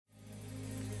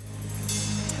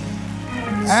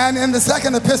And in the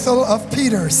second epistle of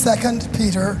Peter, 2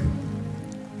 Peter,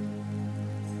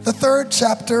 the 3rd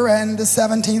chapter and the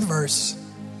 17th verse,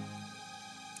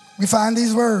 we find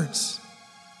these words.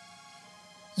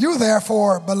 You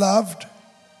therefore, beloved,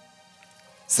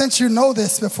 since you know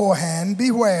this beforehand,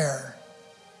 beware,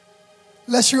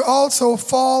 lest you also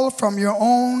fall from your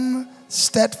own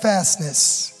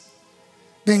steadfastness,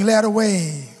 being led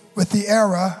away with the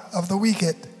error of the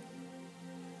wicked.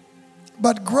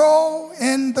 But grow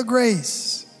in the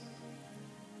grace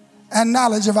and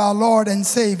knowledge of our Lord and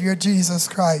Savior, Jesus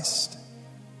Christ.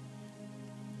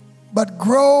 But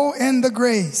grow in the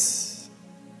grace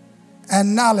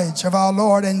and knowledge of our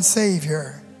Lord and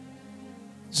Savior,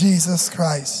 Jesus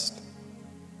Christ.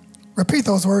 Repeat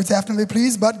those words after me,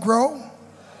 please. But grow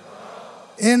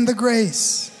in the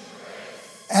grace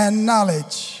and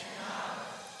knowledge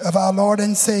of our Lord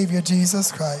and Savior,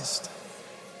 Jesus Christ.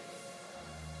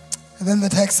 And then the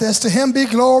text says, to him be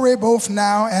glory both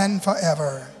now and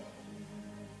forever.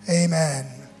 Amen.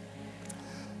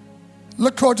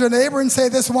 Look toward your neighbor and say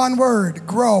this one word,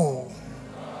 grow.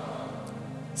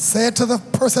 Say it to the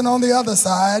person on the other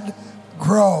side,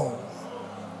 grow.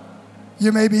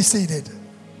 You may be seated.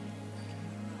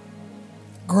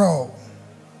 Grow.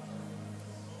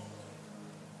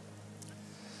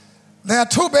 There are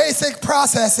two basic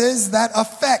processes that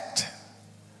affect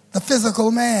the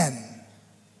physical man.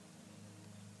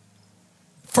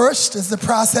 First is the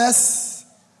process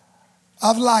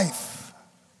of life,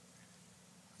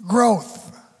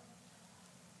 growth,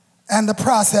 and the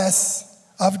process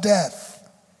of death.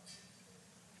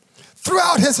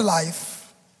 Throughout his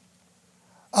life,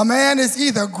 a man is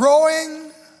either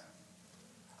growing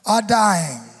or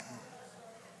dying.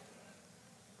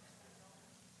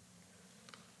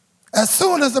 As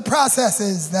soon as the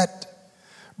processes that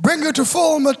bring you to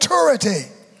full maturity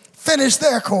finish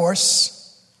their course,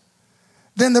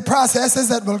 then the processes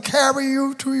that will carry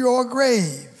you to your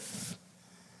grave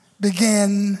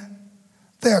begin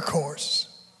their course.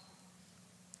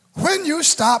 When you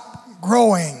stop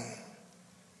growing,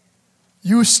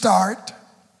 you start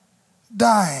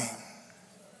dying.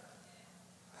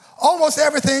 Almost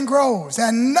everything grows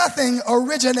and nothing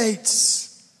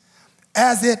originates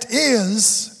as it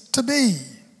is to be.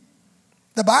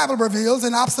 The Bible reveals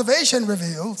and observation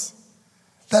reveals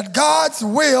that God's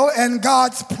will and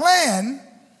God's plan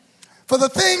for the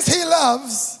things he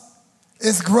loves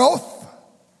is growth,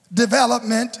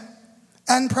 development,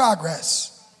 and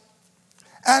progress.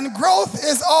 And growth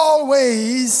is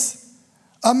always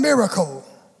a miracle.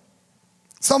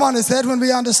 Someone has said when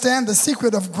we understand the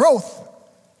secret of growth,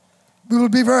 we will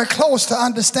be very close to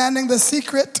understanding the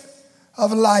secret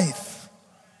of life.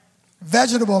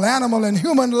 Vegetable, animal, and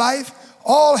human life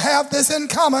all have this in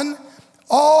common.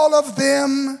 All of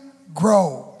them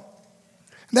grow.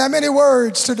 There are many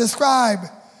words to describe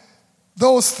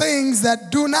those things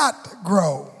that do not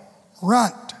grow.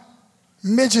 Runt,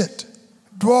 midget,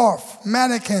 dwarf,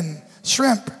 mannequin,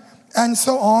 shrimp, and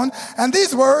so on. And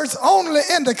these words only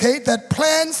indicate that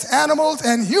plants, animals,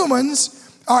 and humans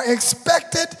are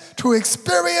expected to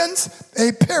experience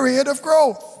a period of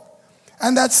growth,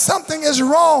 and that something is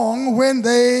wrong when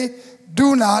they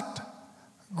do not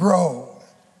grow.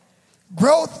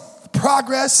 Growth,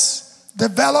 progress,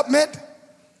 development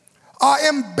are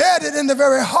embedded in the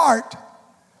very heart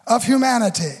of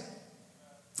humanity.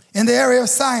 In the area of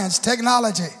science,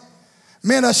 technology,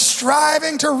 men are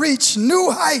striving to reach new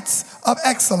heights of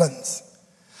excellence.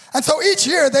 And so each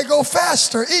year they go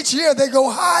faster, each year they go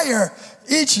higher,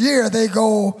 each year they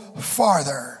go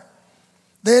farther.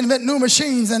 They invent new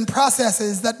machines and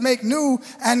processes that make new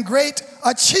and great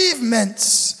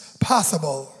achievements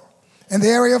possible. In the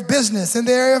area of business, in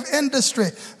the area of industry,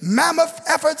 mammoth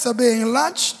efforts are being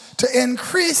launched to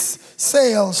increase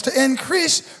sales, to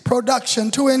increase production,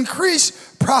 to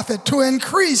increase profit, to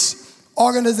increase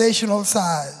organizational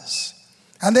size.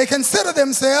 And they consider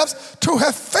themselves to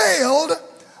have failed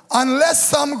unless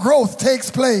some growth takes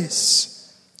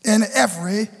place in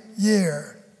every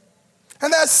year.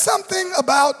 And there's something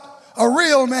about a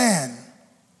real man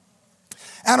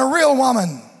and a real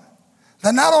woman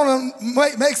that not only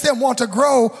makes them want to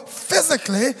grow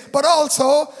physically, but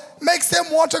also makes them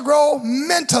want to grow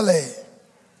mentally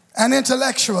and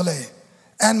intellectually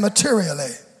and materially.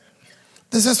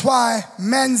 This is why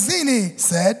Manzini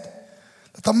said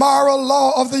that the moral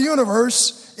law of the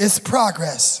universe is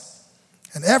progress.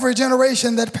 And every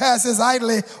generation that passes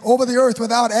idly over the earth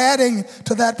without adding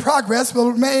to that progress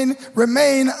will remain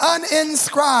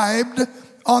uninscribed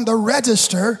on the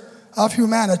register of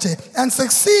humanity, and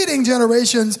succeeding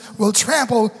generations will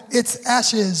trample its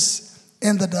ashes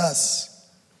in the dust.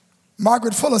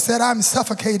 Margaret Fuller said, I'm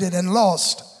suffocated and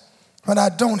lost when I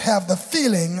don't have the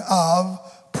feeling of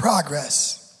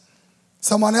progress.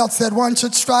 Someone else said one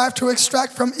should strive to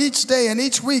extract from each day and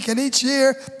each week and each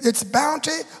year its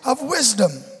bounty of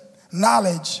wisdom,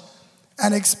 knowledge,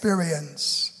 and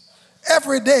experience.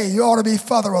 Every day you ought to be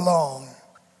further along.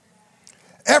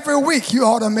 Every week you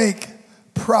ought to make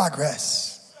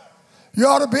progress. You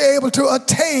ought to be able to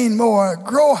attain more,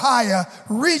 grow higher,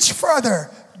 reach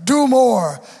further, do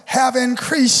more, have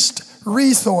increased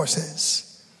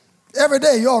resources. Every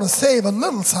day you ought to save a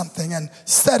little something and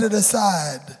set it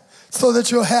aside so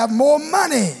that you'll have more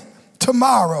money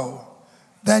tomorrow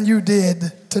than you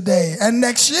did today, and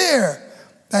next year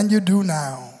than you do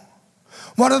now.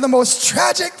 One of the most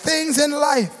tragic things in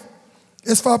life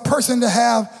is for a person to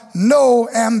have no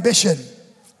ambition,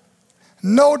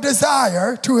 no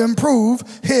desire to improve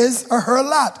his or her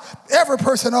lot. Every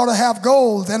person ought to have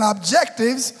goals and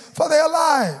objectives for their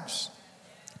lives.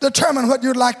 Determine what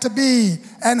you'd like to be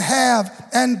and have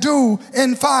and do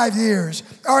in 5 years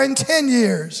or in 10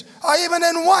 years or even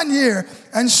in 1 year,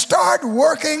 and start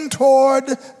working toward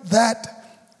that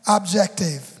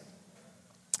objective.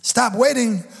 Stop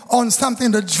waiting on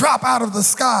something to drop out of the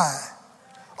sky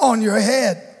on your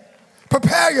head.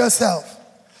 Prepare yourself.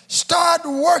 Start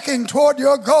working toward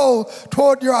your goal,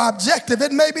 toward your objective.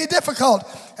 It may be difficult,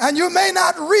 and you may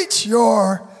not reach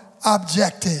your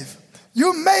objective.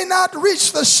 You may not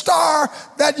reach the star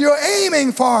that you're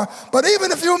aiming for, but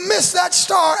even if you miss that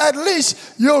star, at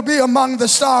least you'll be among the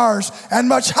stars and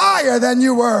much higher than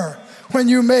you were when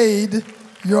you made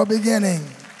your beginning.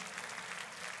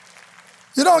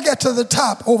 You don't get to the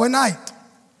top overnight.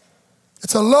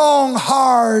 It's a long,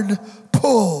 hard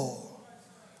pull.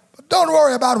 But don't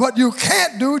worry about what you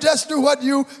can't do, just do what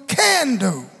you can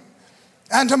do.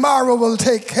 And tomorrow will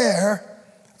take care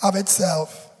of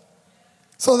itself.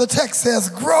 So the text says,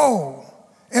 grow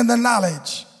in the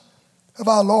knowledge of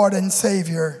our Lord and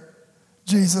Savior,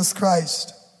 Jesus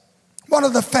Christ. One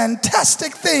of the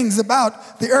fantastic things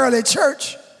about the early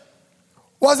church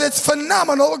was its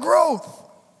phenomenal growth.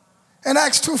 In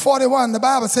Acts 2:41, the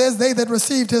Bible says, they that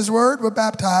received his word were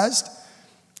baptized,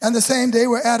 and the same day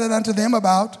were added unto them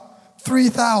about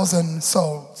 3,000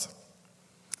 souls.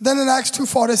 Then in Acts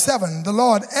 2:47, the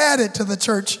Lord added to the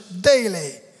church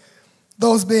daily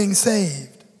those being saved.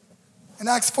 In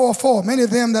Acts 4:4, many of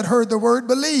them that heard the word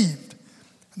believed.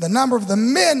 The number of the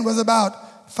men was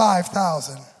about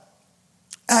 5,000.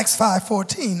 Acts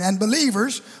 5:14, and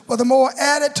believers were the more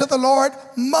added to the Lord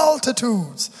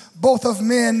multitudes, both of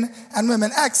men and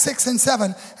women. Acts 6 and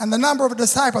 7, and the number of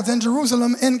disciples in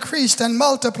Jerusalem increased and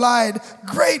multiplied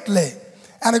greatly,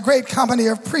 and a great company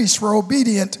of priests were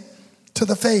obedient to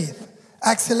the faith.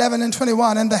 Acts 11 and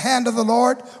 21, and the hand of the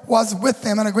Lord was with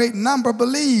them, and a great number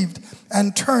believed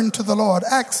and turned to the Lord.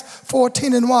 Acts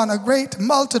 14 and 1, a great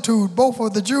multitude, both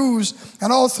of the Jews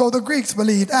and also the Greeks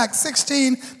believed. Acts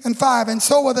 16 and 5, and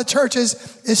so were the churches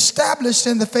established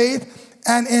in the faith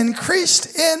and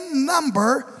increased in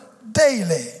number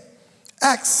daily.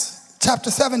 Acts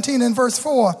chapter 17 and verse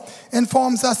 4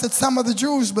 informs us that some of the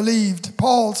Jews believed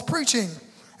Paul's preaching,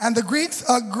 and the Greeks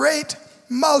a great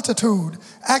multitude.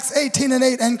 Acts 18 and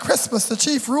 8, and Crispus, the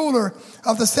chief ruler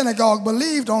of the synagogue,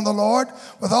 believed on the Lord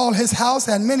with all his house,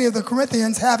 and many of the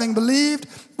Corinthians, having believed,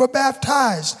 were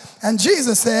baptized. And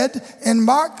Jesus said in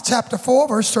Mark chapter 4,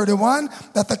 verse 31,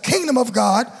 that the kingdom of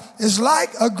God is like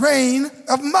a grain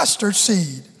of mustard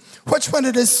seed, which when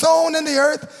it is sown in the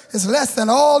earth is less than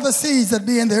all the seeds that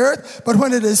be in the earth, but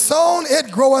when it is sown,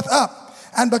 it groweth up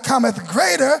and becometh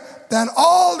greater than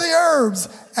all the herbs,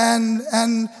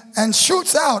 and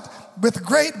shoots out with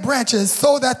great branches,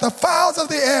 so that the fowls of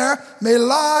the air may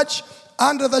lodge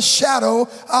under the shadow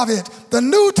of it. The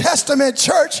New Testament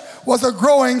church was a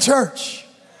growing church.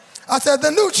 I said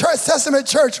the New Testament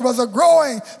church was a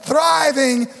growing,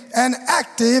 thriving, and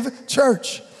active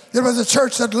church. It was a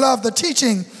church that loved the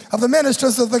teaching of the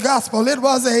ministers of the gospel. It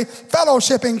was a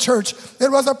fellowshipping church.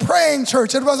 It was a praying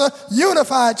church. It was a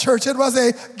unified church. It was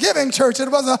a giving church.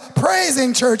 It was a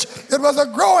praising church. It was a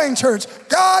growing church.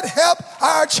 God help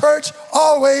our church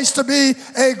always to be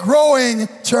a growing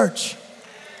church.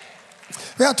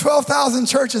 We have 12,000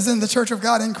 churches in the Church of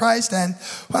God in Christ, and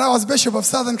when I was Bishop of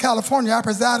Southern California, I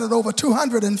presided over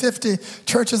 250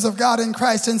 churches of God in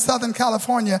Christ in Southern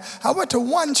California. I went to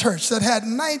one church that had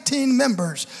 19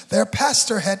 members. Their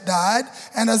pastor had died,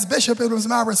 and as bishop, it was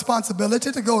my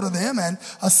responsibility to go to them and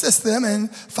assist them in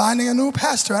finding a new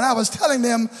pastor. And I was telling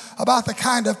them about the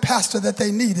kind of pastor that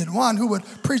they needed, one who would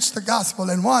preach the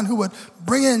gospel and one who would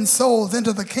bring in souls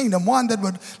into the kingdom, one that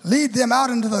would lead them out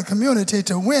into the community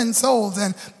to win souls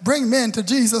and bring men to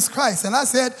Jesus Christ. And I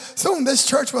said, soon this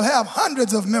church will have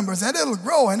hundreds of members, and it'll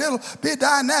grow, and it'll be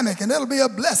dynamic, and it'll be a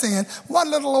blessing. And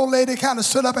one little old lady kind of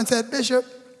stood up and said, Bishop,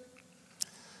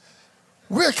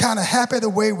 we're kind of happy the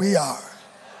way we are.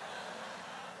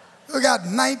 We got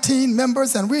 19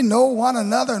 members, and we know one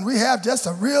another, and we have just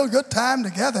a real good time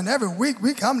together. And every week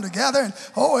we come together, and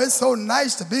oh, it's so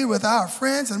nice to be with our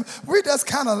friends, and we just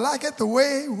kind of like it the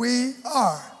way we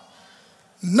are.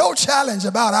 No challenge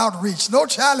about outreach, no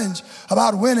challenge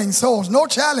about winning souls, no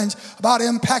challenge about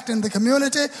impacting the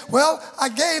community. Well, I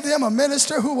gave them a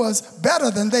minister who was better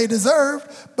than they deserved,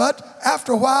 but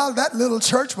after a while, that little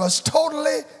church was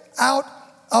totally out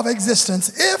of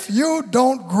existence. If you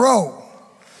don't grow,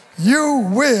 you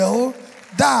will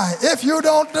die. If you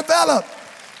don't develop,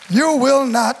 you will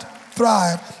not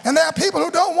thrive. And there are people who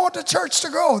don't want the church to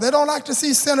grow. They don't like to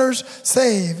see sinners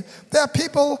saved. There are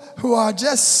people who are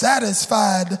just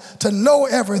satisfied to know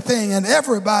everything and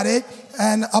everybody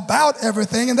and about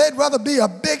everything, and they'd rather be a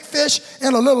big fish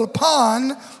in a little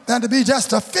pond than to be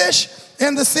just a fish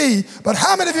in the sea. But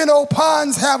how many of you know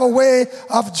ponds have a way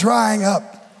of drying up?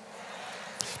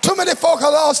 Too many folk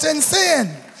are lost in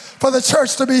sin for the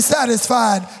church to be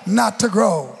satisfied not to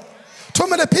grow. Too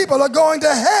many people are going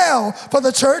to hell for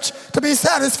the church to be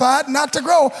satisfied not to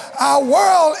grow. Our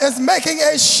world is making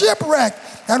a shipwreck,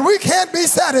 and we can't be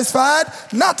satisfied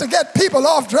not to get people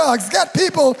off drugs, get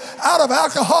people out of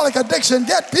alcoholic addiction,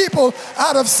 get people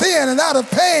out of sin and out of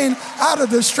pain, out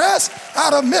of distress,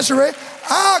 out of misery.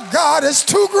 Our God is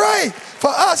too great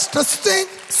for us to stink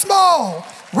small.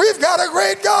 We've got a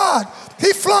great God.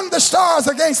 He flung the stars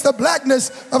against the blackness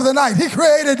of the night. He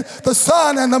created the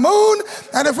sun and the moon.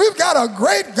 And if we've got a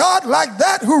great God like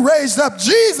that who raised up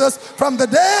Jesus from the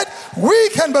dead, we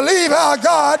can believe our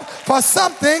God for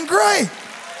something great.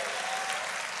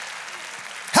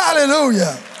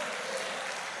 Hallelujah.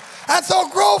 And so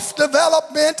growth,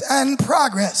 development, and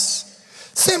progress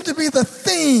seem to be the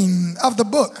theme of the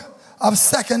book of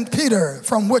 2 Peter,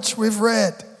 from which we've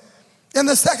read. In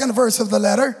the second verse of the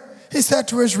letter, he said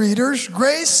to his readers,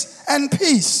 grace and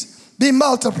peace be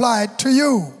multiplied to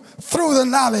you through the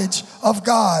knowledge of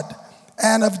God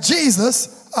and of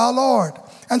Jesus our Lord.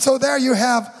 And so there you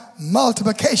have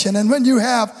multiplication. And when you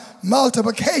have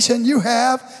multiplication, you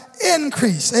have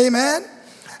increase. Amen?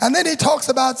 And then he talks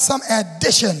about some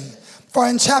addition. For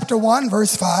in chapter 1,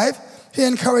 verse 5, he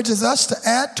encourages us to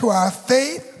add to our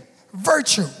faith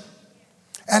virtue,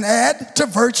 and add to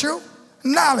virtue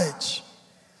knowledge,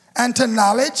 and to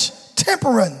knowledge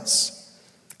temperance,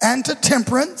 and to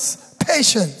temperance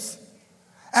patience,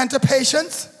 and to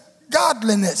patience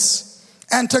godliness,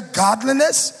 and to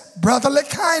godliness brotherly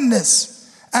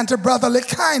kindness, and to brotherly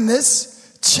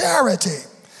kindness charity.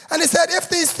 And he said, if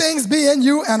these things be in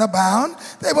you and abound,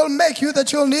 they will make you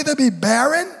that you'll neither be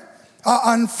barren or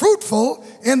unfruitful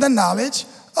in the knowledge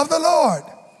of the Lord.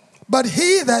 But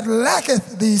he that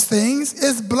lacketh these things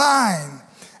is blind,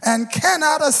 and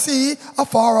cannot see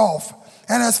afar off,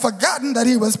 and has forgotten that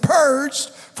he was purged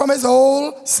from his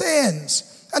old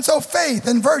sins. And so faith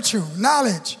and virtue,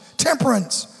 knowledge,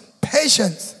 temperance,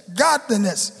 patience,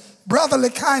 godliness, brotherly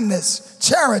kindness,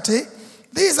 charity,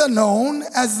 these are known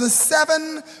as the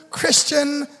 7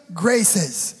 Christian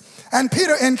graces. And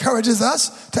Peter encourages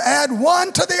us to add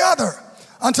one to the other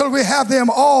until we have them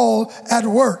all at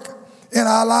work in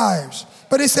our lives.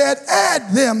 But he said,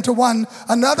 add them to one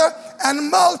another and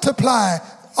multiply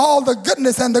all the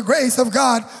goodness and the grace of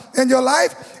God in your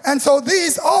life. And so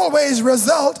these always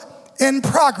result in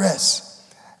progress,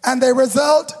 and they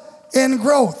result in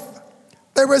growth.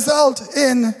 They result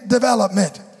in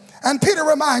development. And Peter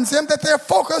reminds them that their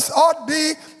focus ought to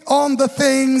be on the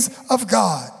things of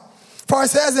God. For it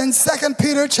says in 2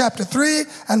 Peter chapter 3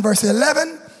 and verse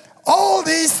 11, all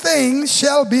these things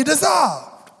shall be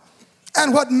dissolved.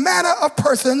 And what manner of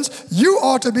persons you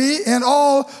ought to be in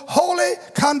all holy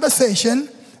conversation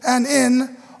and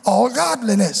in all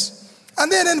godliness.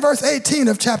 And then in verse 18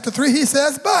 of chapter 3, he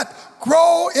says, but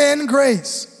grow in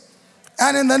grace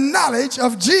and in the knowledge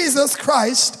of Jesus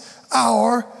Christ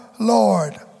our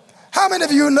Lord. How many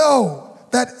of you know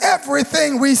that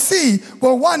everything we see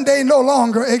will one day no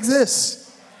longer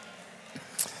exist?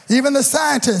 Even the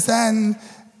scientists and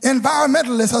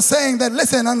environmentalists are saying that,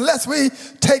 listen, unless we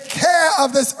take care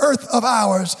of this earth of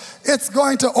ours, it's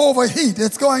going to overheat,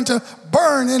 it's going to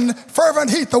burn in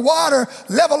fervent heat. The water,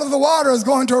 level of the water is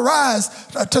going to rise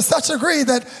to such a degree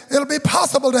that it'll be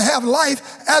possible to have life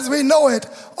as we know it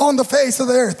on the face of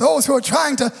the earth. Those who are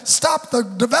trying to stop the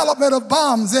development of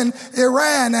bombs in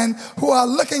Iran and who are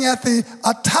looking at the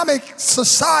atomic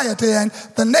society and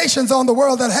the nations on the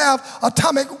world that have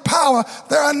atomic power,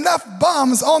 there are enough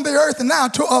bombs on the earth now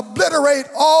to obliterate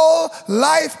all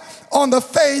life on the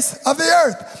face of the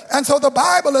earth. And so the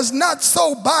Bible is not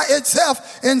so by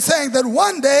itself in saying that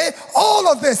one day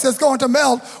all of this is going to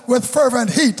melt with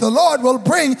fervent heat. The Lord will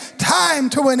bring time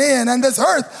to an end, and this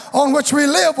earth on which we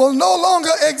live will no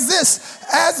longer exist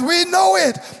as we know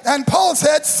it. And Paul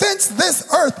said, since this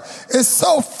earth is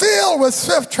so filled with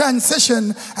swift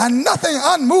transition and nothing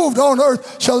unmoved on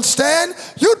earth shall stand,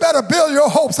 you'd better build your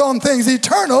hopes on things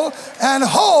eternal and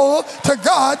hold to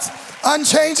God's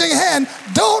unchanging hand.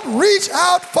 Don't reach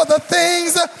out for the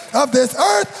things of this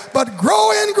earth, but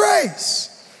grow in grace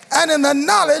and in the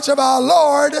knowledge of our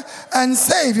Lord and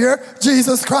Savior,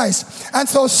 Jesus Christ. And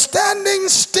so standing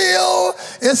still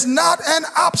is not an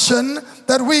option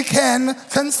that we can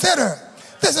consider.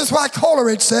 This is why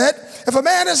Coleridge said, if a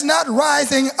man is not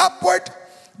rising upward,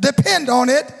 depend on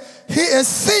it, he is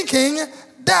sinking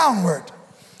downward.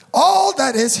 All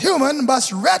that is human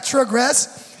must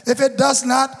retrogress if it does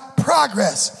not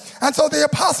progress. And so the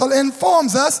apostle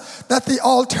informs us that the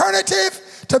alternative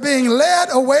to being led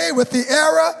away with the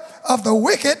error of the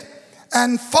wicked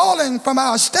and falling from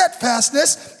our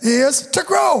steadfastness is to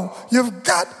grow. You've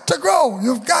got to grow.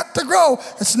 You've got to grow.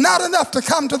 It's not enough to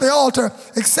come to the altar,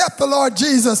 accept the Lord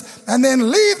Jesus, and then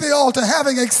leave the altar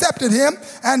having accepted him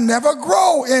and never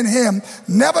grow in him,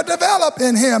 never develop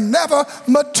in him, never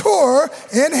mature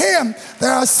in him.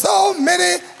 There are so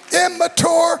many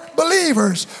immature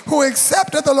believers who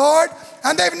accepted the Lord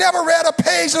and they've never read a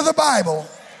page of the Bible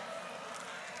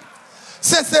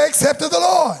since they accepted the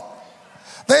Lord.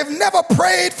 They've never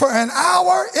prayed for an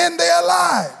hour in their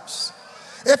lives.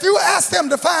 If you ask them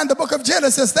to find the book of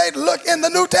Genesis, they'd look in the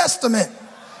New Testament.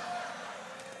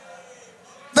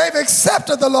 They've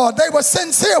accepted the Lord. They were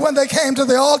sincere when they came to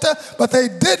the altar, but they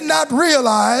did not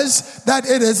realize that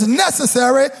it is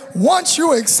necessary, once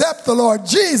you accept the Lord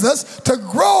Jesus, to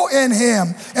grow in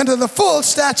him into the full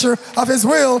stature of his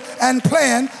will and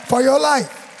plan for your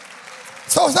life.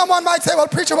 So someone might say, well,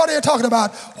 preacher, what are you talking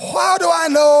about? How do I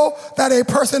know that a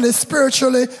person is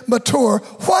spiritually mature?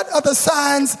 What are the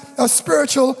signs of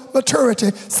spiritual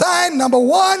maturity? Sign number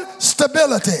one,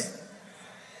 stability.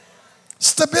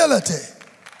 Stability.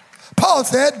 Paul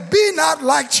said, be not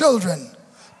like children,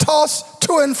 tossed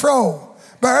to and fro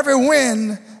by every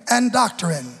wind and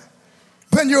doctrine.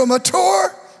 When you're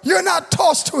mature, you're not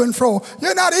tossed to and fro.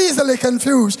 You're not easily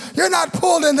confused. You're not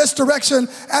pulled in this direction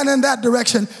and in that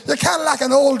direction. You're kind of like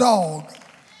an old dog.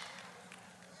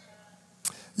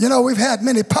 You know, we've had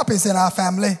many puppies in our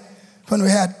family when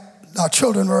our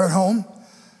children were at home.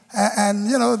 And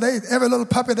you know, every little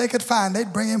puppy they could find,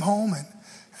 they'd bring him home.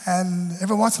 And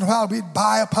every once in a while, we'd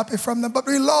buy a puppy from them. But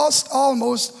we lost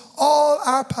almost all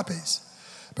our puppies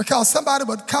because somebody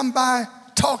would come by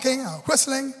talking or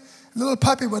whistling. The little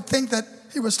puppy would think that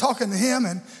he was talking to him,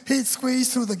 and he'd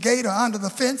squeeze through the gate or under the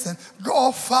fence and go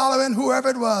off following whoever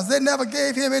it was. They never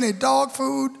gave him any dog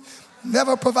food,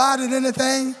 never provided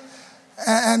anything.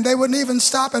 And they wouldn't even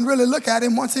stop and really look at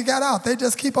him once he got out. They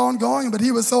just keep on going, but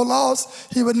he was so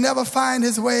lost, he would never find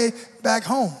his way back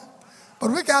home.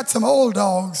 But we got some old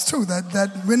dogs, too,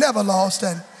 that we never lost.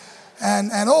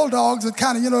 And old dogs would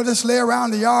kind of, just lay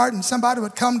around the yard, and somebody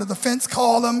would come to the fence,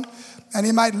 call them, and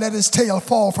he might let his tail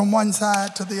fall from one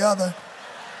side to the other.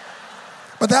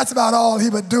 But that's about all he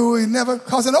would do.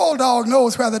 Because an old dog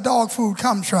knows where the dog food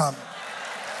comes from.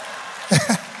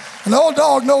 An old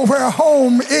dog knows where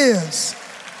home is.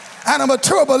 And a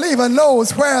mature believer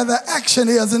knows where the action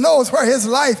is and knows where his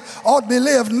life ought to be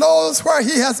lived, knows where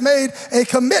he has made a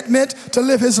commitment to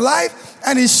live his life,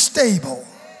 and he's stable.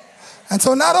 And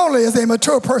so not only is a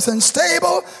mature person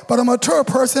stable, but a mature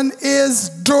person is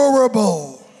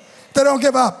durable. They don't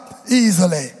give up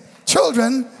easily.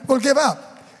 Children will give up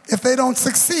if they don't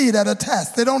succeed at a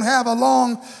test. They don't have a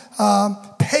long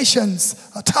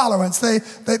patience, tolerance.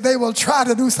 They will try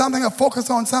to do something or focus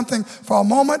on something for a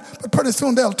moment, but pretty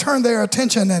soon they'll turn their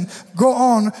attention and go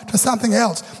on to something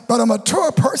else. But a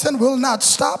mature person will not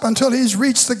stop until he's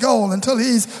reached the goal, until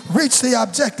he's reached the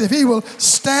objective. He will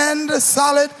stand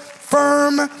solid,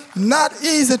 firm, not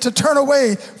easy to turn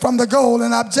away from the goal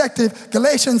and objective.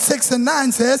 Galatians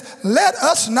 6:9 says, let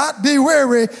us not be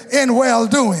weary in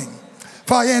well-doing,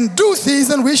 for in due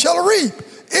season we shall reap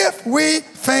if we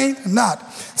faint not.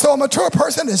 So a mature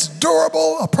person is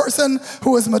durable. A person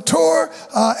who is mature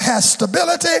has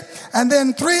stability. And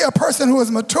then 3, a person who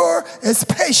is mature is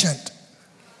patient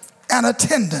and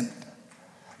attendant.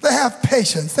 They have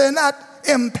patience. They're not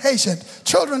impatient.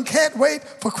 Children can't wait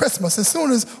for Christmas. As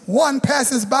soon as one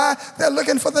passes by, they're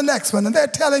looking for the next one. And they're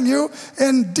telling you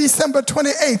in December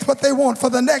 28th what they want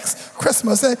for the next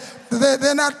Christmas.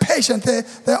 They're not patient.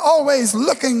 They're always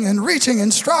looking and reaching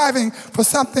and striving for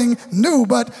something new.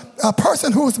 But a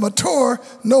person who's mature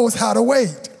knows how to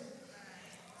wait,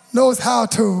 knows how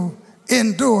to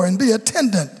endure and be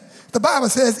attendant. The Bible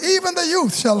says, even the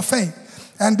youth shall faint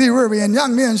and be weary, and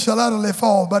young men shall utterly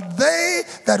fall. But they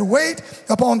that wait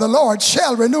upon the Lord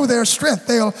shall renew their strength.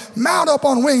 They'll mount up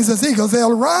on wings as eagles.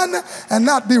 They'll run and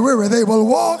not be weary. They will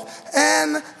walk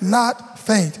and not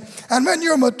faint. And when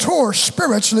you're mature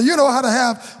spiritually, you know how to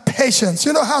have patience.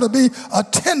 You know how to be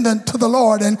attendant to the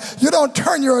Lord, and you don't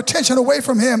turn your attention away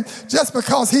from him just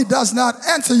because he does not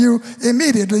answer you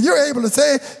immediately. You're able to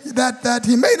say that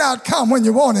he may not come when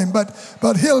you want him,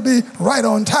 but he'll be right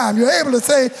on time. You're able to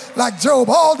say, like Job,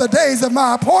 all the days of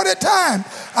my appointed time,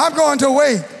 I'm going to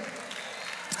wait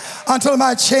until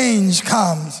my change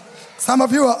comes. Some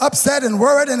of you are upset and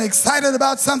worried and excited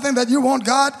about something that you want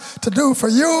God to do for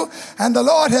you. And the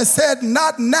Lord has said,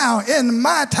 not now, in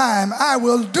my time, I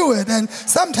will do it. And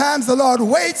sometimes the Lord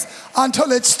waits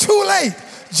until it's too late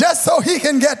just so he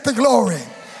can get the glory.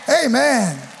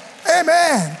 Amen.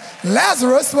 Amen.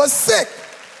 Lazarus was sick.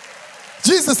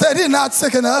 Jesus said, he's not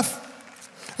sick enough.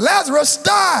 Lazarus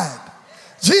died.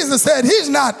 Jesus said, he's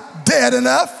not dead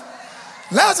enough.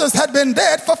 Lazarus had been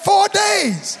dead for 4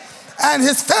 days. And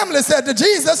his family said to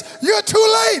Jesus, you're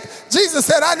too late. Jesus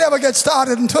said, I never get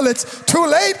started until it's too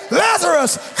late.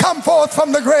 Lazarus, come forth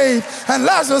from the grave. And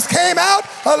Lazarus came out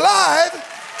alive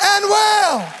and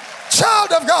well.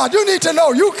 Child of God, you need to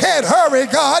know you can't hurry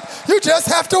God. You just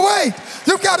have to wait.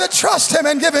 You've got to trust him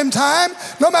and give him time.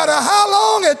 No matter how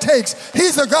long it takes,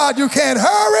 he's a God you can't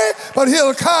hurry, but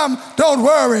he'll come. Don't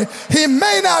worry. He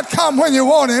may not come when you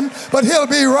want him, but he'll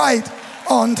be right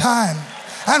on time.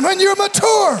 And when you're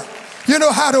mature, you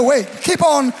know how to wait. Keep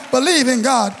on believing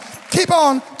God. Keep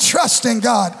on trusting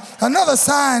God. Another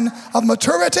sign of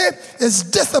maturity is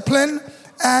discipline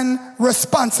and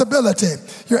responsibility.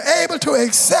 You're able to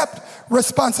accept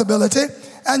responsibility,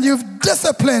 and you've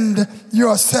disciplined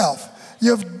yourself.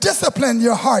 You've disciplined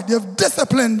your heart. You've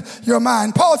disciplined your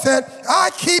mind. Paul said,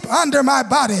 I keep under my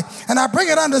body and I bring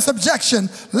it under subjection,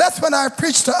 lest when I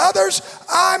preach to others,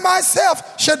 I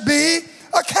myself should be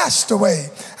a castaway.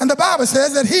 And the Bible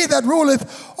says that he that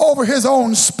ruleth over his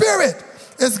own spirit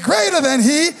is greater than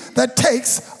he that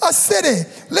takes a city.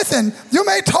 Listen, you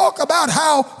may talk about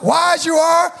how wise you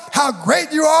are, how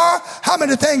great you are, how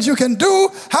many things you can do,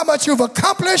 how much you've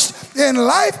accomplished in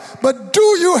life, but do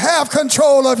you have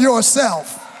control of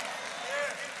yourself?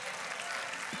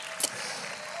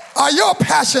 Are your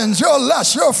passions, your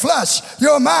lust, your flesh,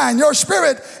 your mind, your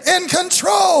spirit in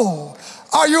control?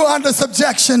 Are you under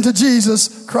subjection to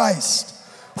Jesus Christ?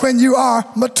 When you are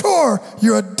mature,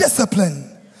 you're disciplined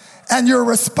and you're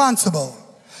responsible.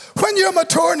 When you're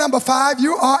mature, number 5,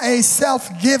 you are a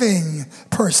self-giving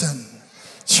person.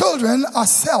 Children are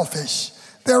selfish.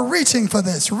 They're reaching for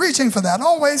this, reaching for that,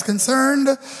 always concerned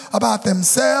about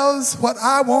themselves, what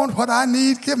I want, what I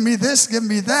need, give me this, give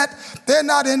me that. They're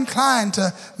not inclined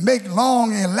to make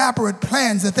long, elaborate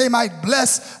plans that they might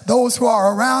bless those who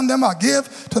are around them or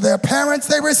give to their parents.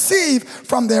 They receive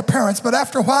from their parents. But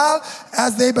after a while,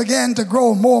 as they began to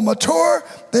grow more mature,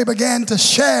 they began to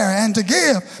share and to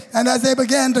give. And as they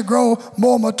began to grow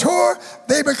more mature,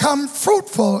 they become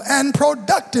fruitful and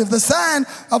productive. The sign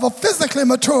of a physically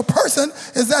mature person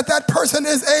is that that person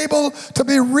is able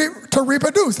to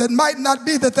reproduce. It might not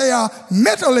be that they are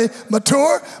mentally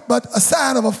mature, but a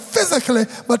sign of a physically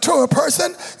mature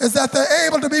person is that they're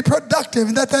able to be productive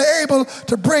and that they're able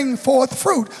to bring forth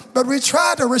fruit. But we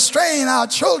try to restrain our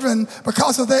children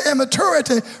because of their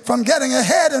immaturity from getting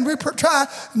ahead, and we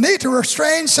need to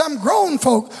restrain some grown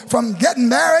folk from getting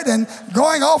married and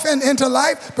going off into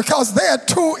life because they are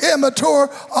too immature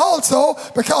also,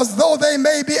 because though they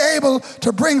may be able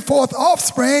to bring forth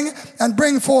offspring and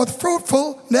bring forth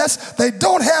fruitfulness, they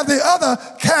don't have the other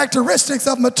characteristics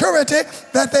of maturity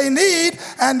that they need,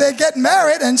 and they get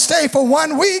married and stay for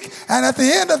 1 week, and at the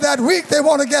end of that week they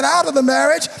want to get out of the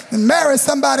marriage and marry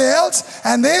somebody else,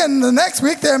 and then the next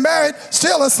week they're married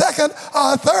still a second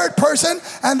or a third person,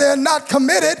 and they're not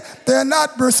committed, they're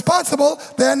not responsible,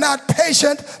 they're not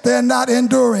patient, they're not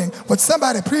enduring. Would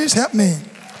somebody please help me?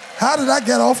 How did I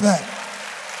get off that?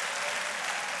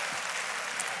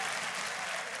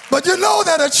 But you know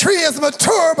that a tree is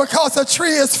mature because a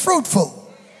tree is fruitful.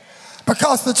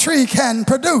 because the tree can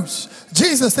produce.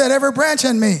 Jesus said, every branch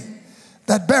in me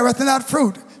that beareth not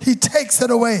fruit, he takes it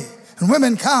away. And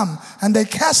women come and they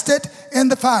cast it in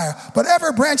the fire. But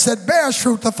every branch that bears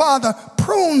fruit, the Father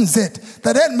prunes it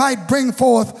that it might bring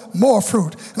forth more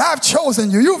fruit. And I've chosen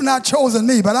you. You've not chosen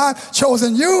me, but I've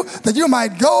chosen you that you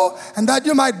might go and that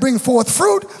you might bring forth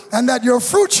fruit and that your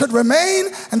fruit should remain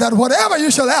and that whatever you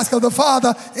shall ask of the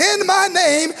Father in my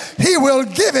name, he will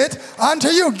give it unto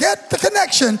you. Get the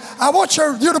connection. I want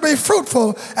you to be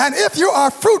fruitful. And if you are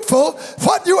fruitful,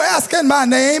 what you ask in my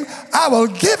name, I will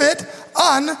give it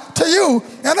unto you.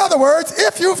 In other words,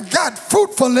 if you've got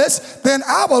fruitfulness, then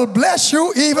I will bless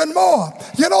you even more.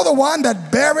 You know the one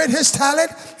that buried his talent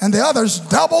and the others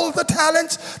doubled the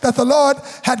talents that the Lord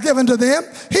had given to them?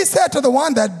 He said to the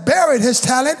one that buried his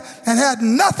talent and had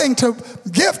nothing to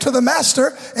give to the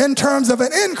master in terms of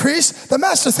an increase, the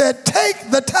master said, take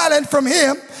the talent from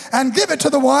him and give it to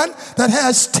the one that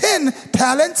has 10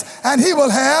 talents, and he will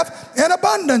have in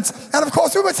abundance. And of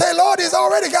course we would say, Lord, he's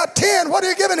already got 10. What are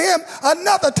you giving him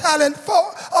another talent for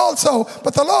also?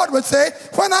 But the Lord would say,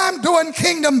 when I'm doing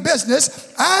kingdom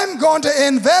business, I'm going to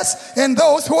invest in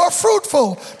those who are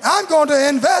fruitful. I'm going to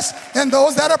invest in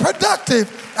those that are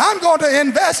productive. I'm going to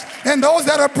invest in those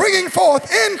that are bringing forth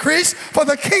increase for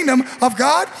the kingdom of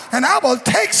God. And I will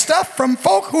take stuff from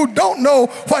folk who don't know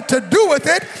what to do with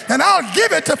it, and I'll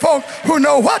give it to folk who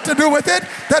know what to do with it,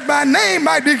 that my name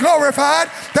might be glorified,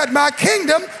 that my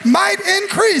kingdom might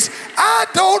increase. I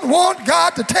don't want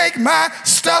God to take my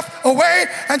stuff away,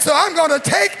 and so I'm going to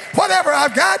take whatever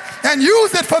I've got and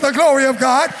use it for the glory of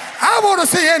God. I want to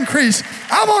see increase.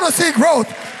 I want to see growth.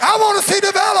 I want to see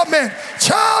development.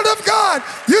 Child of God,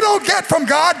 you don't get from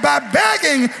God by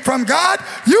begging from God.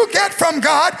 You get from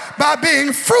God by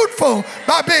being fruitful,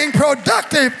 by being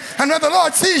productive. And when the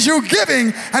Lord sees you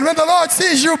giving, and when the Lord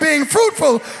sees you being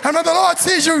fruitful, and when the Lord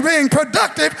sees you being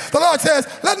productive, the Lord says,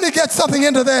 let me get something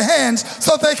into their hands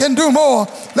so they can do more.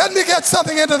 Let me get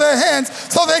something into their hands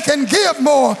so they can give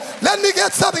more. Let me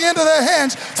get something into their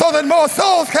hands so that more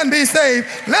souls can be saved.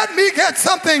 Let me get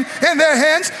something in their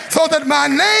hands so that my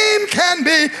name can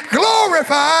be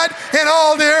glorified in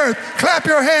all the earth. Clap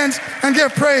your hands and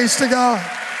give praise to God.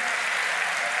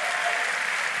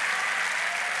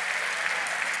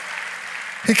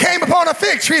 He came upon a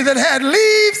fig tree that had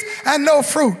leaves and no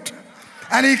fruit,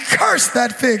 and he cursed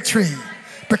that fig tree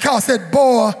because it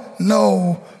bore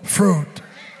no fruit.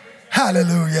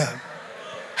 Hallelujah.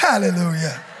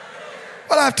 Hallelujah.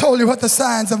 Well, I've told you what the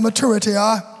signs of maturity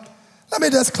are. Let me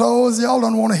just close. Y'all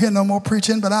don't want to hear no more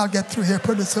preaching, but I'll get through here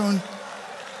pretty soon.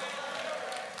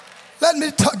 Let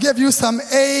me give you some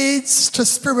aids to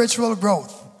spiritual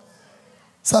growth.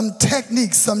 Some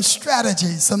techniques, some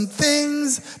strategies, some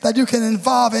things that you can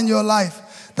involve in your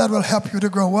life that will help you to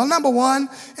grow. Well, number one,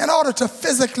 in order to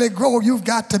physically grow, you've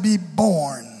got to be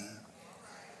born.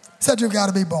 Said you've got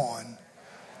to be born.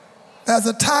 There's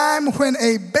a time when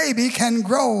a baby can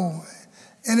grow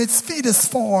in its fetus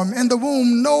form in the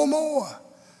womb no more.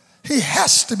 He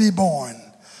has to be born,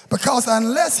 because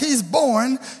unless he's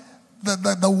born,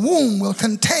 the womb will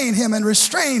contain him and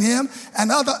restrain him,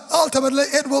 and ultimately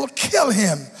it will kill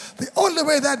him. The only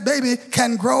way that baby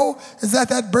can grow is that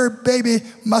baby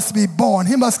must be born.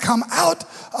 He must come out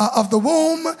of the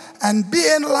womb and be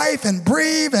in life and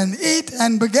breathe and eat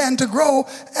and begin to grow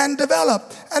and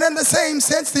develop. And in the same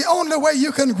sense, the only way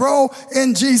you can grow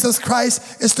in Jesus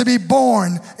Christ is to be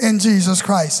born in Jesus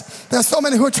Christ. There's so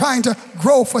many who are trying to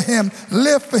grow for him,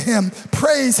 live for him,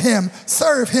 praise him,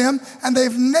 serve him, and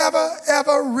they've never,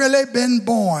 ever really been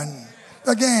born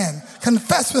again.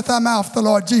 Confess with thy mouth the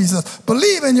Lord Jesus.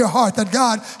 Believe in your heart that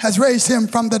God has raised him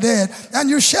from the dead, and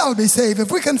you shall be saved.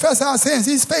 If we confess our sins,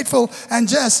 he's faithful and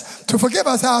just to forgive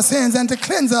us our sins and to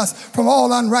cleanse us from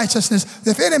all unrighteousness.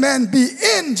 If any man be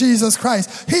in Jesus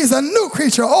Christ, he's a new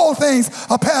creature. All things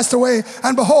are passed away,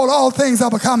 and behold, all things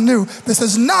are become new. This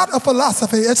is not a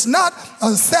philosophy. It's not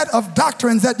a set of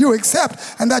doctrines that you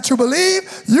accept and that you believe.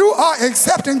 You are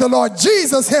accepting the Lord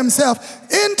Jesus himself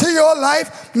into your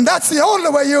life, and that's the only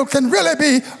way you can really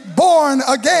be born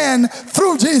again,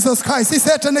 through Jesus Christ. He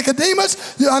said to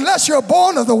Nicodemus, unless you're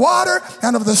born of the water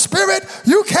and of the Spirit,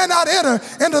 you cannot enter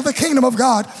into the kingdom of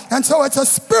God. And so it's a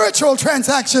spiritual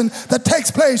transaction that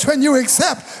takes place when you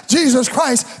accept Jesus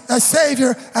Christ as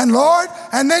Savior and Lord,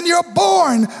 and then you're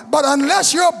born. But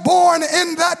unless you're born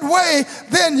in that way,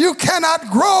 then you cannot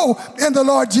grow in the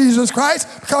Lord Jesus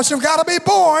Christ, because you've got to be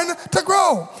born to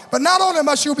grow. But not only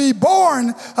must you be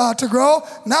born to grow,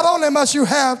 not only must you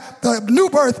have the new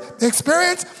birth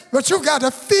experience, but you've got to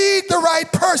feed the right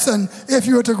person if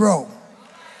you're to grow.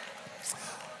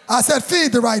 I said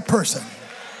feed the right person.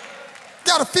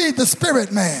 Got to feed the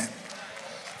spirit man.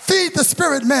 Feed the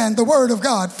spirit man the word of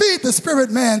God. Feed the spirit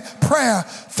man prayer.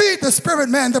 Feed the spirit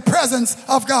man the presence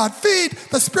of God. Feed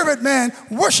the spirit man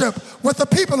worship with the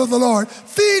people of the Lord.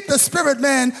 Feed the spirit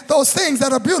man those things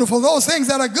that are beautiful, those things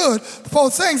that are good,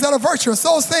 those things that are virtuous,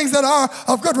 those things that are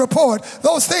of good report,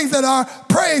 those things that are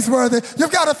praiseworthy.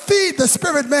 You've got to feed the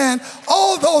spirit man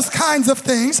all those kinds of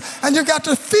things, and you've got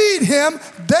to feed him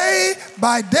day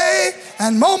by day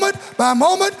and moment by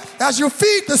moment. As you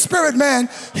feed the spirit man,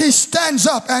 he stands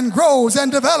up and grows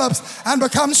and develops and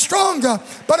becomes stronger.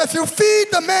 But if you feed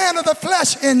the man of the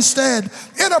flesh instead,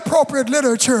 inappropriate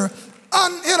literature,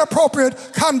 inappropriate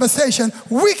conversation,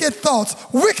 wicked thoughts,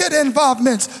 wicked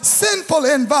involvements, sinful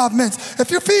involvements.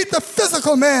 If you feed the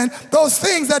physical man those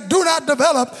things that do not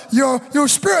develop you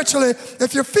spiritually,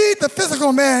 if you feed the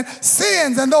physical man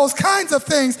sins and those kinds of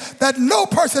things that no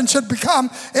person should become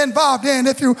involved in,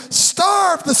 if you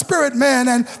starve the spirit man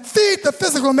and feed the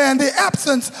physical man the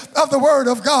absence of the word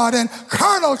of God and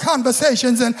carnal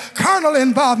conversations and carnal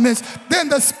involvements, then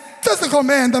the physical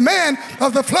man, the man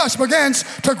of the flesh, begins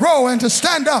to grow and to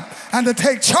stand up and to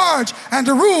take charge and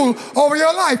to rule over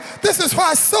your life. This is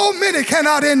why so many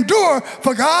cannot endure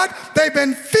for God. They've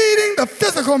been feeding the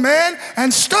physical man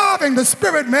and starving the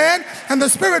spirit man, and the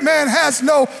spirit man has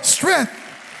no strength,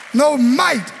 no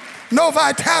might, no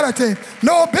vitality,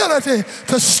 no ability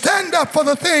to stand up for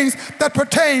the things that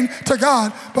pertain to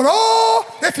God. But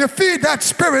oh, if you feed that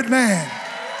spirit man,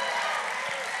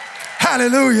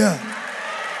 hallelujah.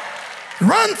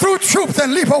 Run through troops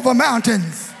and leap over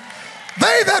mountains.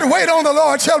 They that wait on the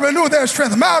Lord shall renew their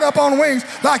strength. Mount up on wings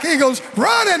like eagles.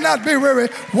 Run and not be weary.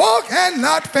 Walk and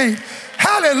not faint.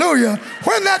 Hallelujah.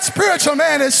 When that spiritual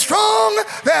man is strong,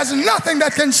 there's nothing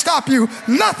that can stop you,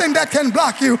 nothing that can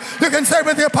block you. You can say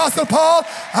with the Apostle Paul,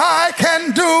 I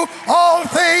can do all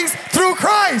things through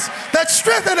Christ that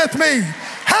strengtheneth me.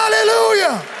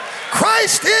 Hallelujah.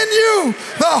 Christ in you,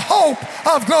 the hope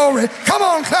of glory. Come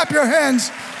on, clap your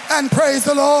hands and praise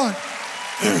the Lord.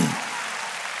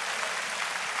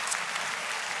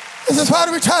 This is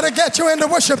why we try to get you into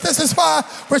worship. This is why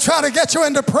we try to get you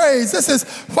into praise. This is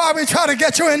why we try to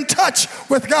get you in touch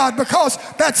with God, because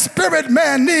that spirit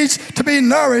man needs to be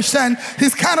nourished, and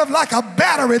he's kind of like a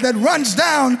battery that runs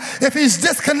down if he's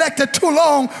disconnected too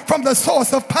long from the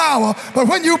source of power. But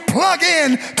when you plug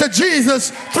in to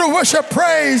Jesus through worship,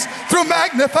 praise, through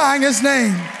magnifying his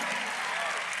name,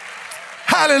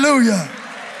 hallelujah,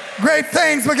 great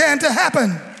things began to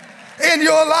happen in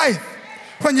your life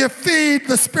when you feed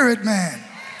the spirit man.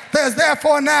 There's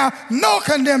therefore now no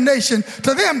condemnation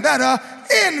to them that are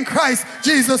in Christ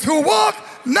Jesus, who walk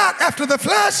not after the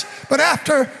flesh, but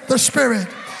after the spirit.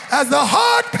 As the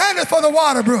hart panteth for the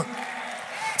water brook,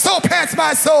 so pants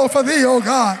my soul for thee, O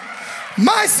God.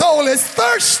 My soul is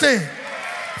thirsty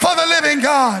for the living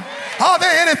God. Are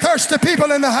there any thirsty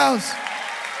people in the house?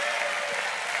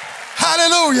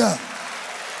 Hallelujah.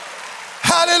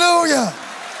 Hallelujah.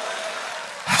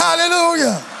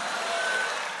 Hallelujah.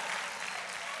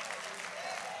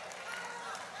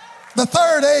 The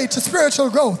third aid to spiritual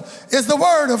growth is the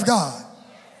Word of God.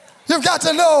 You've got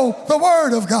to know the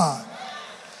Word of God.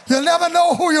 You'll never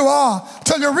know who you are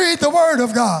till you read the Word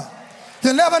of God.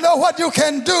 You'll never know what you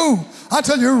can do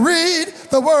until you read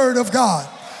the Word of God.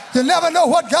 You'll never know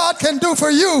what God can do for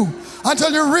you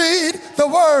until you read the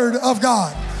Word of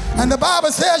God. And the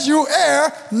Bible says you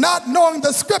err not knowing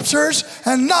the scriptures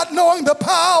and not knowing the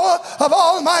power of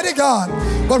Almighty God.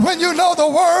 But when you know the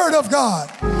Word of God,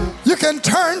 you can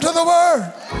turn to the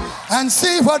Word and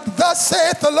see what thus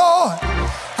saith the Lord.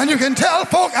 And you can tell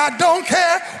folk, I don't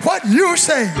care what you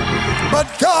say,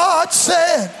 but God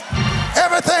said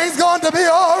everything's going to be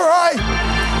all right.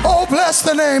 Oh, bless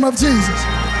the name of Jesus.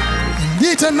 You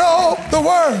need to know the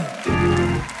Word.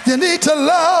 You need to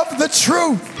love the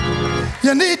truth.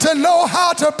 You need to know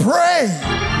how to pray.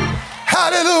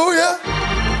 Hallelujah.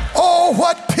 Oh,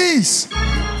 what peace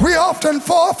we often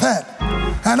forfeit.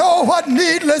 And oh, what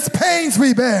needless pains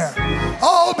we bear.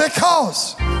 All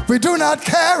because we do not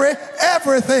carry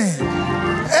everything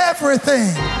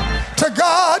to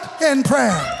God in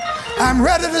prayer. I'm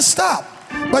ready to stop.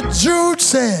 But Jude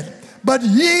said, but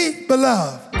ye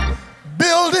beloved,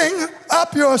 building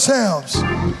up yourselves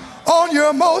on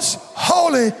your most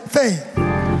holy faith.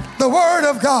 The Word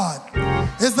of God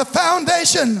is the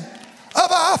foundation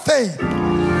of our faith.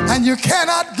 And you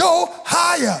cannot go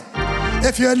higher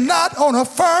if you're not on a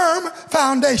firm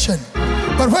foundation.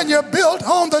 But when you're built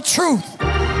on the truth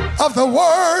of the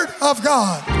Word of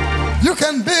God, you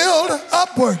can build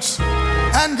upwards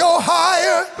and go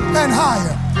higher and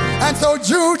higher. And so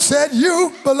Jude said,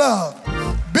 you beloved,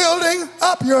 building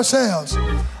up yourselves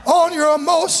on your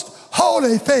most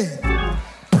holy faith,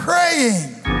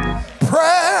 praying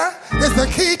prayer is the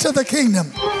key to the kingdom,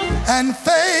 and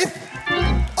faith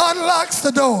unlocks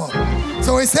the door.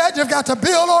 So he said you've got to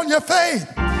build on your faith,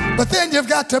 but then you've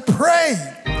got to pray.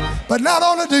 But not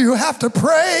only do you have to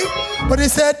pray, but he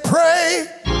said pray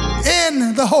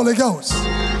in the Holy Ghost.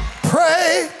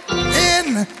 Pray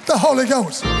in the Holy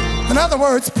Ghost. In other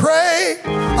words, pray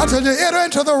until you enter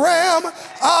into the realm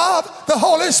of the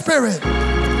Holy Spirit.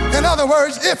 In other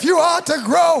words, if you are to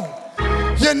grow,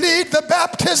 you need the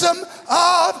baptism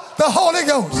of the Holy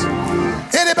Ghost.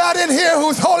 Anybody in here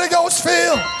who's Holy Ghost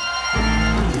filled?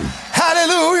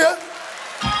 Hallelujah.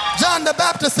 John the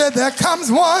Baptist said, there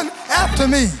comes one after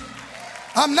me.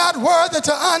 I'm not worthy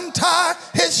to untie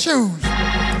his shoes.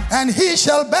 And he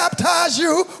shall baptize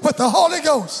you with the Holy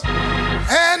Ghost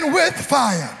and with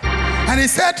fire. And he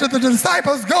said to the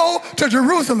disciples, go to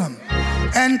Jerusalem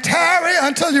and tarry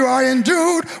until you are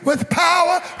endued with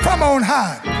power from on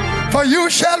high. For you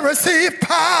shall receive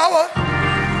power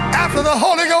after the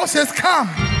Holy Ghost is come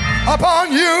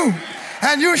upon you.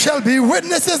 And you shall be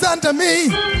witnesses unto me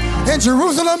in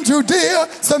Jerusalem, Judea,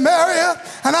 Samaria,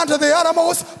 and unto the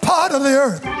uttermost part of the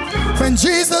earth. When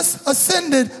Jesus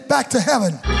ascended back to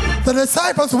heaven, the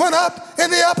disciples went up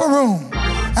in the upper room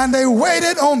and they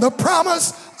waited on the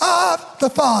promise of the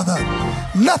Father.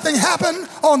 Nothing happened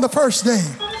on the first day.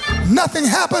 Nothing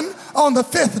happened on the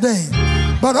fifth day.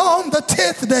 But on the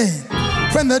 10th day,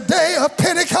 when the day of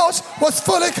Pentecost was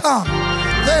fully come,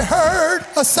 they heard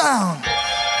a sound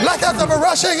like as of a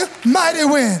rushing mighty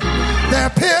wind. There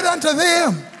appeared unto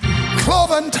them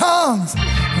cloven tongues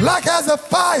like as of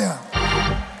fire.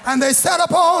 And they sat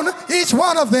upon each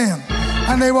one of them.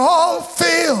 And they were all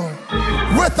filled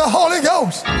with the Holy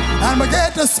Ghost and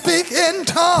began to speak in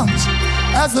tongues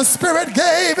as the Spirit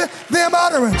gave them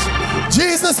utterance.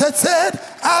 Jesus had said,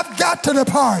 I've got to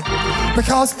depart,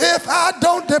 because if I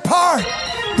don't depart,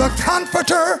 the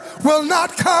Comforter will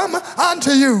not come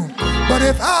unto you. But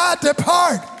if I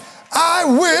depart, I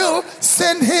will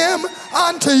send him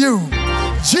unto you.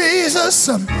 Jesus,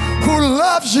 who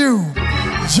loves you.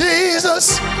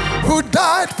 Jesus, who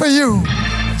died for you.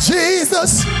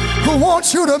 Jesus, who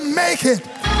wants you to make it,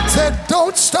 said,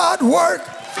 don't start work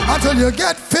until you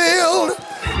get filled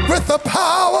with the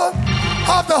power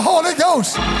of the Holy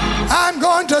Ghost. I'm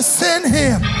going to send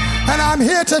him. And I'm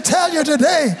here to tell you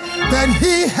today that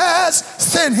he has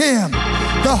sent him.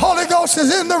 The Holy Ghost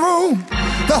is in the room.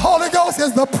 The Holy Ghost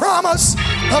is the promise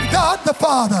of God the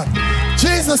Father.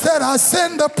 Jesus said, I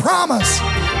send the promise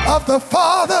of the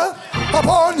Father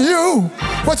upon you.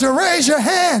 Would you raise your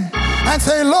hand and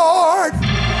say, Lord,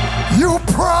 you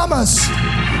promised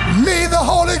me the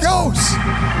Holy Ghost.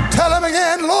 Tell him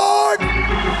again, Lord,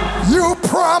 you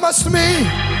promised me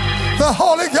the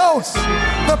Holy Ghost.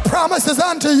 The promise is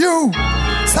unto you.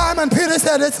 Simon Peter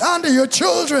said, it's unto your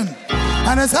children,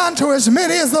 and it's unto as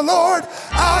many as the Lord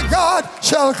our God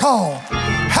shall call.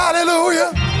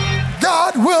 Hallelujah.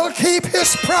 God will keep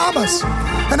his promise.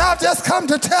 And I've just come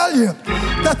to tell you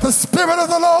that the Spirit of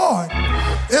the Lord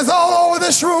is all over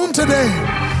this room today.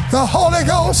 The Holy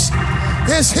Ghost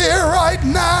is here right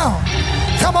now.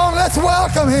 Come on, let's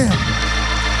welcome him.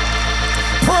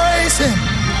 Praise him.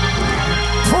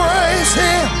 Praise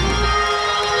him.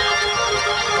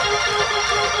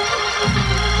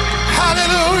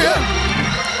 Hallelujah.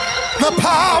 The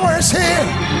power is here.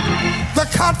 The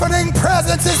comforting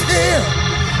presence is here.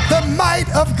 The might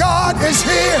of God is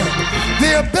here.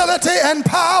 The ability and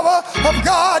power of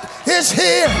God is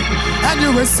here. And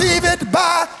you receive it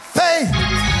by faith.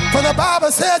 For the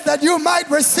Bible says that you might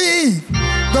receive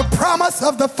the promise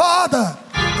of the Father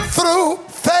through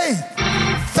faith.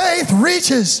 Faith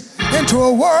reaches into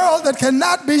a world that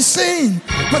cannot be seen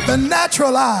with the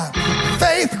natural eye.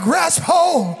 Faith grasps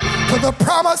hold to the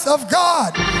promise of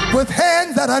God with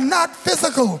hands that are not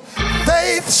physical.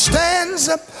 Faith stands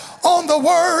on the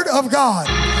word of God.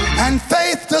 And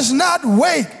faith does not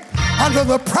wait until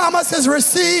the promise is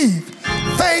received.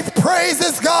 Faith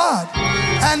praises God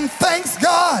and thanks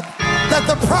God that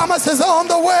the promise is on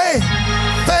the way.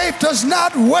 Faith does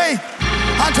not wait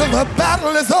until the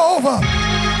battle is over.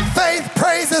 Faith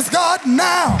praises God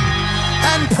now,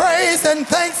 and praise and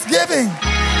thanksgiving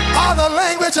are the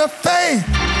language of faith.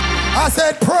 I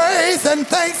said praise and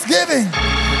thanksgiving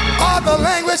are the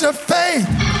language of faith.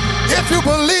 If you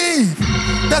believe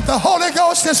that the Holy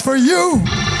Ghost is for you,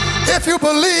 if you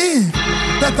believe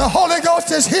that the Holy Ghost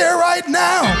is here right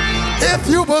now, if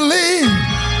you believe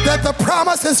that the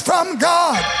promise is from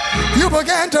God, you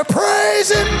began to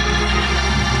praise him,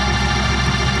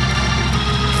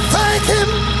 thank him.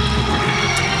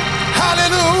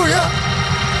 Hallelujah.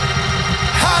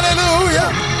 Hallelujah.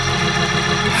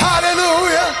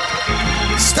 Hallelujah.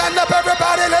 Stand up,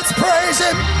 everybody. Let's praise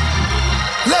him.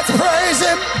 Let's praise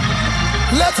him.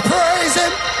 Let's praise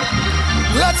him.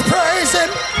 Let's praise him.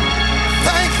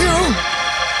 Thank you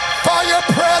for your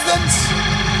presence.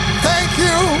 Thank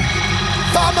you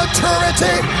for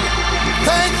maturity.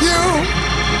 Thank you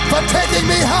for taking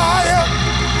me higher.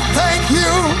 Thank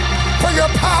you for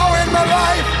your power in my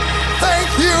life.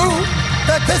 Thank you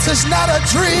that this is not a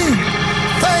dream.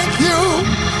 Thank you.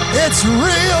 It's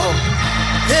real.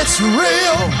 It's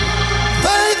real.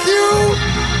 Thank you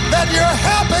that you're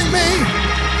helping me.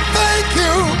 Thank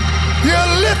you.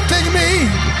 You're lifting me.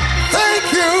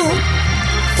 Thank you.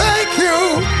 Thank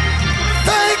you.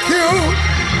 Thank you.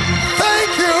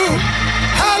 Thank you.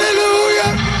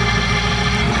 Hallelujah.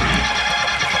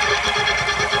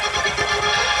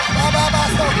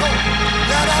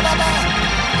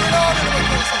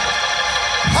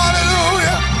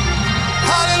 Hallelujah.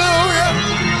 Hallelujah.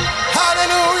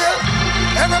 Hallelujah.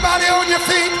 Everybody on your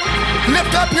feet,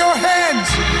 lift up your hands.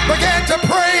 Begin to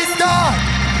praise God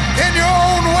in your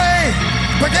own way.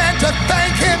 Begin to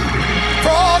thank him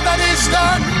for all that he's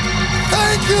done.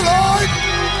 Thank you, Lord,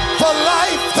 for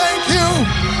life. Thank you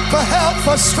for health,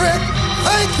 for strength.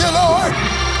 Thank you, Lord.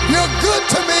 You're good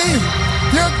to me.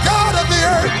 You're God of the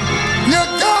earth.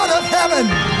 You're God of heaven.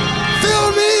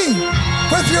 Fill me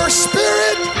with your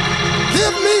spirit.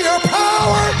 Give me your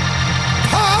power.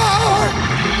 Power.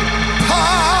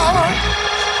 Power.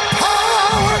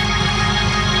 Power.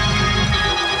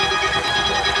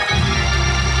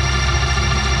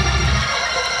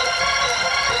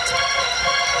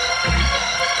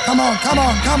 Come on, come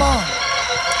on, come on.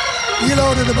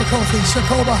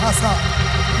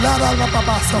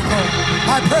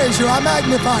 I praise you, I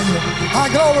magnify you, I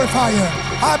glorify you,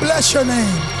 I bless your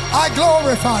name, I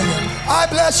glorify you, I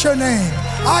bless your name,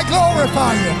 I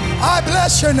glorify you, I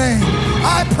bless your name,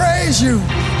 I praise you,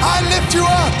 I lift you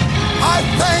up, I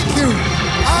thank you,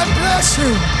 I bless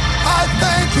you, I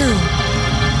thank you.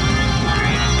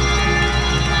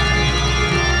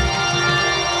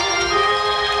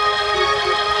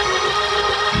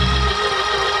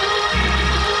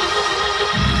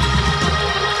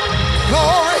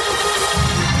 Glory,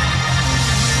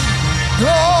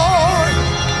 glory,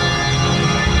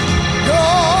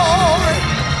 glory,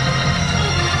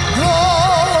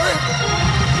 glory.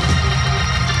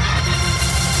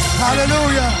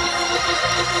 Hallelujah,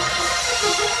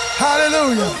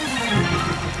 hallelujah.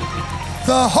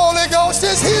 The Holy Ghost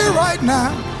is here right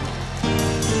now.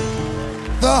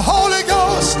 The Holy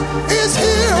Ghost is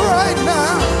here right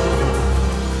now.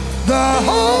 The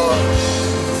Holy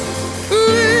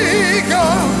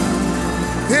God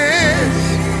is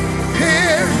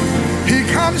here. He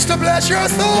comes to bless your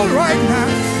soul right now.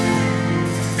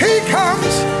 He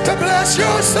comes to bless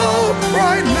your soul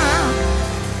right now.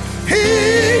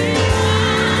 He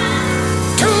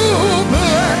to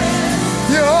bless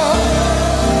your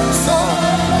soul.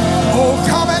 Oh,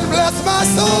 come and bless my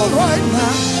soul right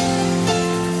now.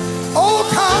 Oh,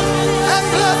 come and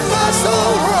bless my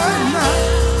soul right now.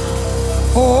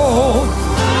 Oh,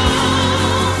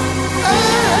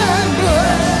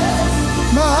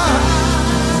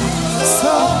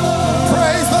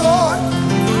 praise the Lord.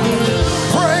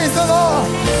 Praise the Lord.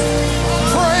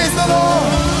 Praise the Lord.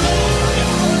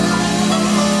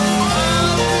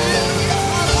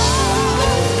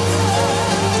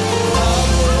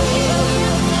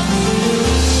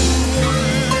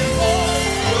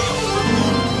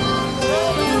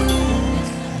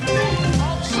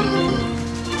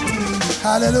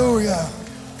 Hallelujah.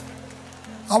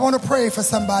 I want to pray for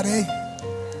somebody.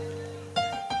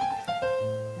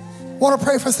 I want to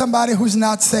pray for somebody who's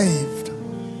not saved.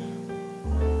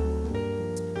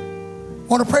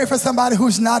 I want to pray for somebody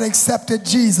who's not accepted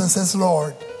Jesus as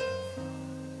Lord,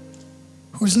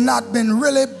 who's not been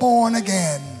really born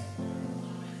again.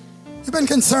 You've been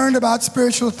concerned about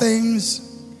spiritual things,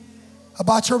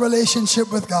 about your relationship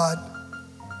with God,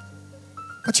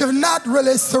 but you've not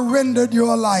really surrendered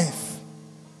your life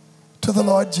to the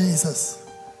Lord Jesus.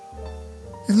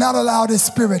 You've not allowed his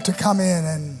Spirit to come in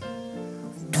and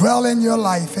dwell in your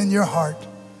life, in your heart,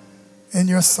 in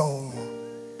your soul.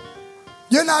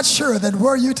 You're not sure that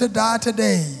were you to die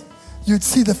today, you'd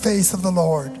see the face of the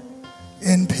Lord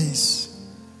in peace.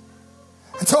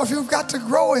 And so if you've got to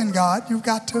grow in God, you've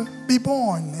got to be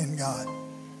born in God.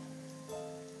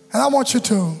 And I want you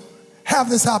to have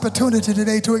this opportunity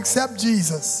today to accept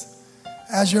Jesus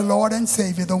as your Lord and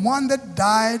Savior, the one that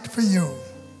died for you,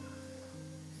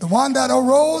 the one that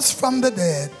arose from the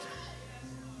dead,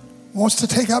 wants to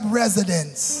take up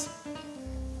residence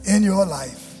in your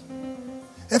life.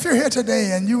 If you're here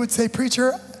today and you would say,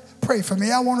 preacher, pray for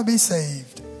me. I want to be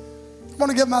saved. I want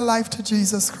to give my life to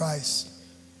Jesus Christ.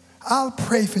 I'll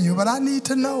pray for you, but I need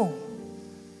to know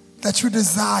that you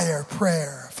desire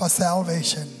prayer for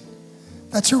salvation,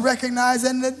 that you recognize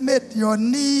and admit your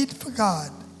need for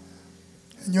God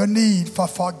and your need for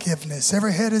forgiveness.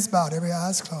 Every head is bowed, every eye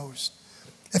is closed.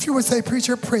 If you would say,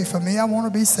 preacher, pray for me. I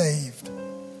want to be saved.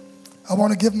 I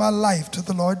want to give my life to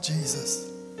the Lord Jesus.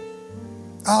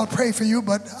 I'll pray for you,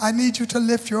 but I need you to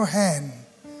lift your hand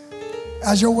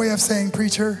as your way of saying,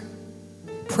 preacher,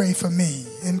 pray for me.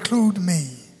 Include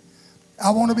me.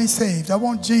 I want to be saved. I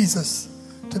want Jesus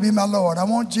to be my Lord. I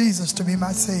want Jesus to be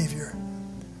my Savior.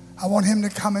 I want him to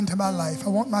come into my life. I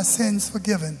want my sins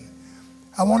forgiven.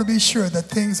 I want to be sure that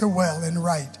things are well and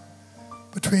right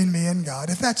between me and God.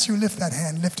 If that's you, lift that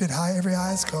hand. Lift it high. Every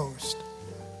eye is closed.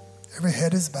 Every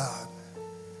head is bowed.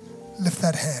 Lift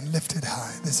that hand. Lift it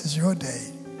high. This is your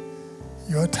day,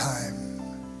 your time.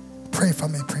 Pray for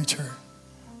me, preacher.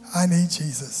 I need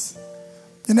Jesus.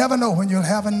 You never know when you'll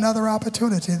have another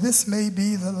opportunity. This may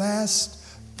be the last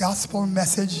gospel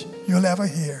message you'll ever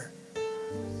hear.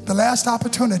 The last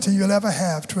opportunity you'll ever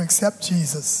have to accept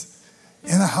Jesus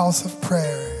in a house of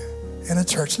prayer, in a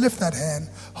church. Lift that hand.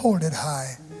 Hold it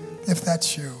high if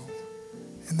that's you.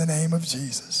 In the name of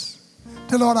Jesus.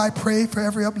 Dear Lord, I pray for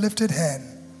every uplifted hand.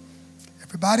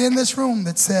 Everybody in this room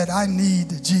that said, I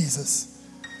need Jesus.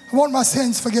 I want my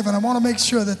sins forgiven. I want to make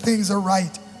sure that things are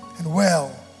right and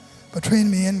well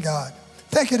between me and God.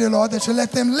 Thank you, dear Lord, that you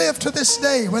let them live to this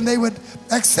day when they would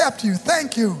accept you.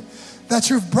 Thank you that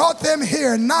you've brought them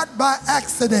here not by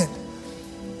accident,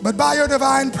 but by your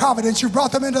divine providence. You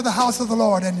brought them into the house of the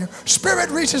Lord, and your Spirit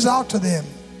reaches out to them.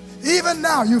 Even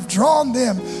now, you've drawn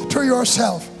them to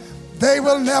yourself. They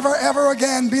will never, ever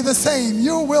again be the same.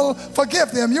 You will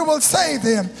forgive them. You will save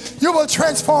them. You will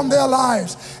transform their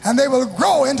lives, and they will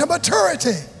grow into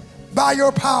maturity by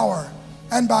your power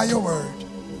and by your word.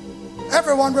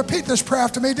 Everyone repeat this prayer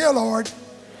after me. Dear Lord,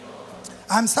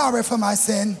 I'm sorry for my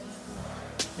sin.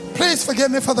 Please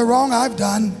forgive me for the wrong I've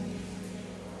done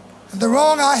and the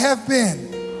wrong I have been.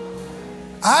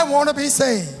 I want to be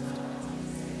saved.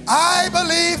 I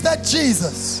believe that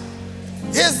Jesus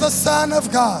is the Son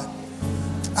of God.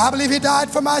 I believe he died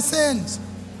for my sins.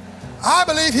 I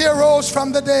believe he arose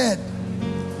from the dead.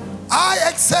 I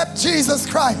accept Jesus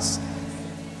Christ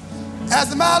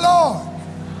as my Lord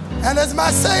and as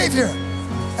my Savior,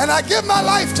 and I give my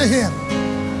life to him.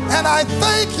 And I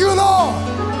thank you, Lord.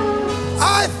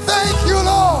 I thank you,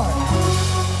 Lord.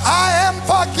 I am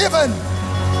forgiven.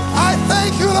 I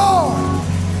thank you, Lord.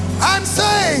 I'm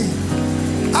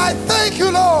saved. I thank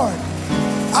you, Lord.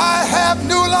 I have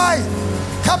new life.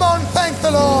 Come on, thank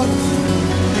the Lord.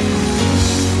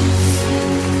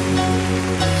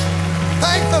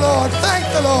 Thank the Lord. Thank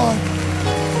the Lord.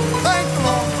 Thank the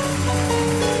Lord.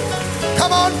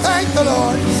 Come on, thank the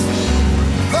Lord.